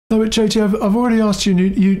No, but JT, I've already asked you.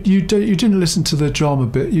 You didn't listen to the drama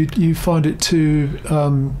bit. You find it too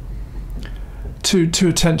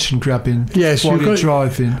attention grabbing. Yes, while you're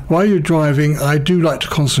driving. While you're driving, I do like to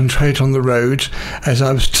concentrate on the road, as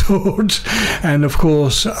I was taught, and of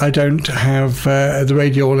course, I don't have the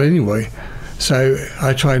radio on anyway. So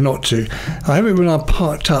I try not to. I have it when I'm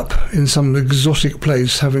parked up in some exotic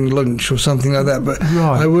place having lunch or something like that, but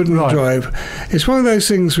I wouldn't drive. It's one of those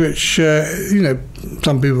things which,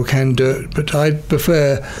 some people can do it, but I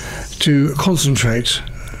prefer to concentrate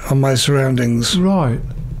on my surroundings. Right.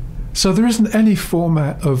 So there isn't any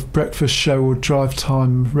format of breakfast show or drive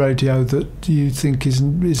time radio that you think is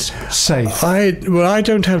safe? I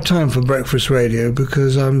don't have time for breakfast radio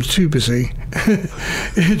because I'm too busy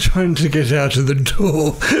trying to get out of the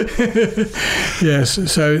door. Yes,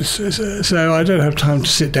 so I don't have time to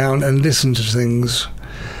sit down and listen to things.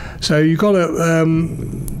 So you've got to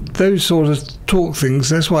those sort of talk things.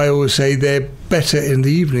 That's why I always say they're better in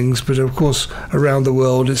the evenings, but of course around the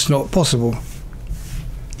world it's not possible.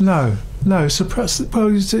 No. Yes,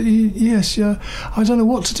 yeah. I don't know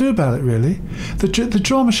what to do about it, really. The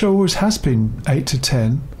drama show always has been 8 to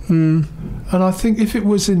 10, and I think if it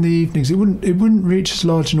was in the evenings, it wouldn't reach as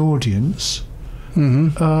large an audience.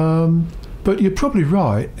 Mm-hmm. But you're probably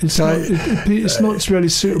right. It's not really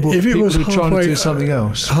suitable if for people it was who are trying to do something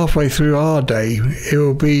else. Halfway through our day, it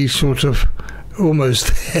will be sort of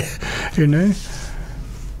almost there, you know.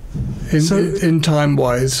 In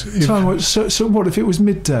time-wise. So what if it was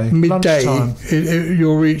midday? Midday,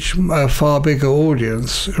 you'll reach a far bigger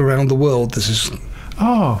audience around the world. This is.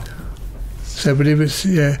 Oh. So, but if it's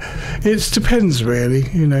it depends really,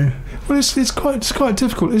 you know. Well, it's quite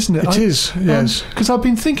difficult, isn't it? It is, yes. Because I've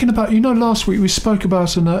been thinking about, last week we spoke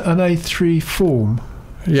about an A3 form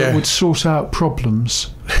that would sort out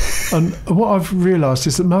problems, and what I've realised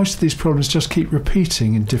is that most of these problems just keep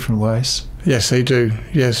repeating in different ways. Yes, they do.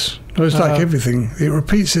 Yes, it's like everything; it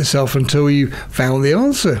repeats itself until you found the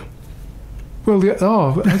answer. Well,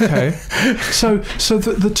 okay. so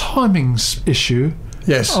the timings issue.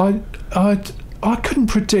 Yes, I couldn't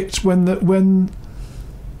predict when the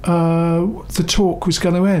talk was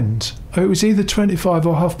going to end. It was either 25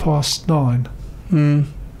 or 9:30.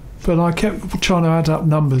 But I kept trying to add up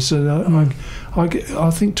numbers, and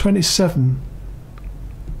I think 27.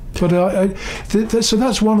 But so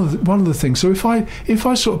that's one of the things. So if I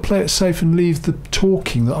sort of play it safe and leave the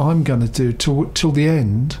talking that I'm going to do till the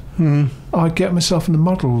end, I get myself in a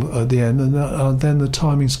muddle at the end, and then the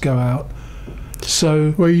timings go out.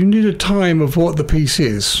 So you need a time of what the piece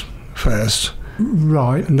is first,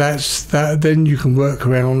 right? And that's that. Then you can work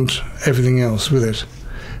around everything else with it.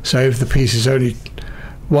 So if the piece is only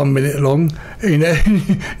 1 minute long,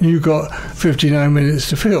 you've got 59 minutes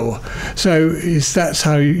to fill. So that's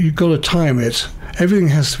how you've got to time it. Everything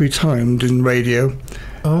has to be timed in radio.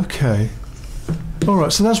 Okay. All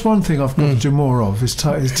right. So that's one thing I've got to do more of is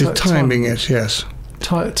timing it. Yes.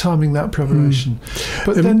 Timing that preparation.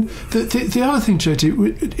 But then the other thing,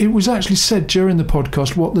 JT, it was actually said during the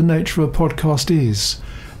podcast what the nature of a podcast is,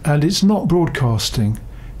 and it's not broadcasting.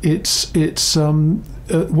 It's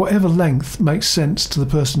whatever length makes sense to the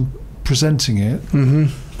person presenting it,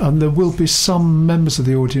 and there will be some members of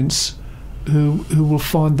the audience who will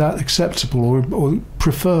find that acceptable or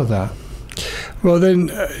prefer that. Well, then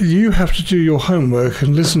you have to do your homework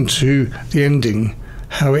and listen to the ending,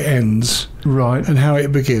 how it ends, right, and how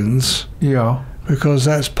it begins. Yeah, because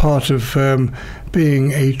that's part of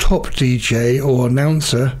being a top DJ or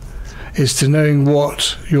announcer, is to knowing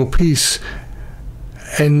what your piece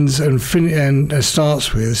ends and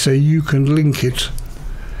starts with, so you can link it.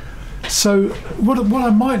 So what I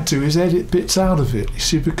might do is edit bits out of it, you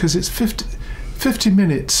see, because it's 50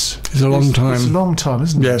 minutes. It's a long time. It's a long time,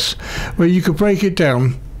 isn't it? Yes. Well, you could break it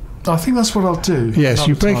down. I think that's what I'll do. Yes,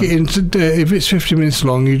 you break it into, if it's 50 minutes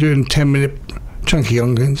long, you do it in 10-minute chunky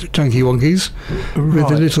wonkies,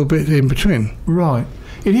 with a little bit in between. Right.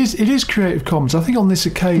 It is Creative Commons. I think on this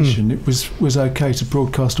occasion it was okay to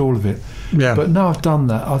broadcast all of it. Yeah. But now I've done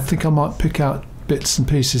that, I think I might pick out bits and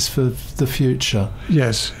pieces for the future.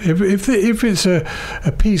 Yes. If it's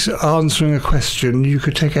a piece answering a question, you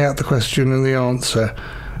could take out the question and the answer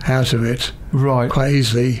out of it. Right. Quite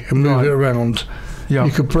easily and move it around. Yeah.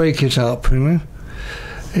 You could break it up, you know.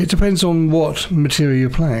 It depends on what material you're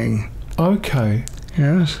playing. Okay.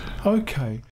 Yes. Okay.